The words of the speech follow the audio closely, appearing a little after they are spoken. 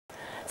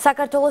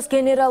საქართველოს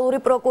გენერალური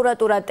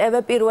პროკურატურა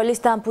TV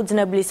პირველის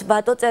დამფუძნებლის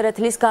ვატო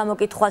წერეთლის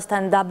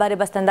გამოკითხვასთან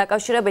დაბარებასთან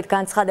დაკავშირებით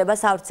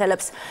განცხადებას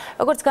ავრცელებს.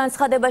 Როგორც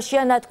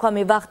განცხადებაშია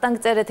ნათქვამი ვახტანგ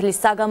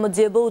წერეთლის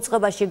საგამოძიებო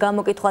უწყებაში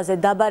გამოკითხვაზე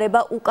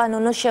დაბარება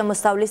უკანონო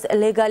შემოსავლის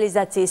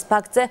ლეგალიზაციის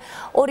ფაქტზე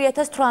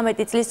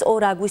 2018 წლის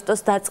 2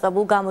 აგვისტოს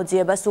დაწყებულ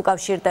გამოძიებას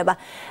უკავშირდება.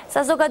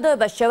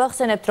 საზოგადოებას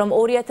შევახსენებთ, რომ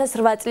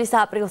 2008 წლის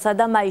აპრილსა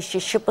და მაისში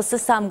შპს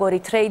სამგორი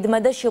ტრეიდმა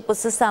და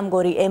შპს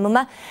სამგორი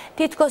ემმა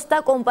თითქოს და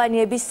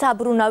კომპანიების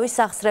საბრუნავი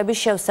სახსრების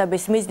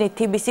შევსების მიზნით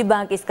TBC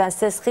ბანკისგან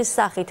სესხის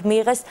სახით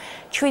მიიღეს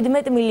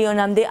 17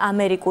 მილიონამდე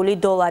ამერიკული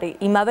დოლარი.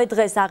 იმავე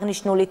დღეს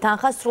აღნიშნული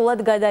თანხა სრულად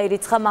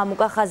გადაირიცხა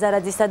მამუკა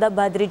ხაზარაძისა და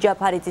ბადრი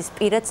ჯაფარიძის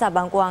პირად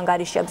საბანკო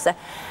ანგარიშებზე.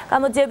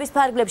 გამოძიების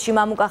ფარგლებში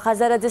მამუკა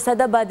ხაზარაძესა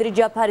და ბადრი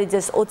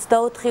ჯაფარიძეს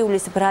 24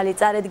 იulis ბრალი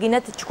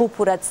წარედგინათ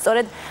ჯგუფურად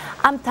სწორედ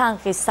ამ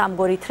თანხის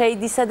სამგორი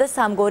ტრეიდისა და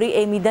სამგორი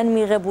ემიდან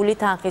მიღებული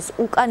თანხის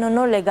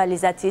უკანონო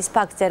ლეგალიზაციის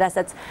ფაქტზე,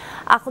 რასაც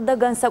ახლდა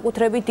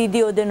განსაკუთრებით დიდი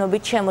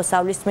ოდენობით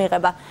შემოსავლის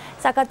მიღება.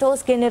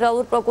 საქართველოს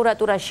გენერალურ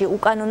პროკურატურაში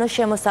უკანონო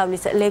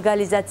შემოსავლის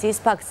ლეგალიზაციის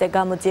ფაქტზე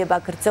გამოძიება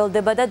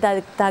გრძელდება და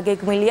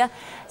დაგეგმილია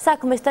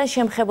საქმესთან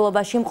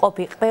შემხებლობაში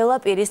მყოფი ყველა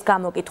პირის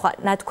გამოკითხვა.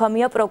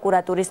 ნათქვამია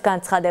პროკურატურის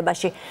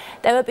განცხადებაში.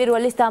 TV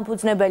პირველის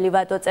დამფუძნებელი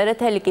ვატო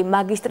წერეთელი კი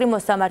მაგისტრი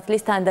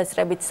მოსამართლის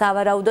თანდასწრებით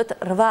სავარაუდოდ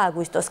 8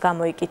 აგვისტოს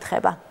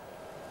გამოიკითხება.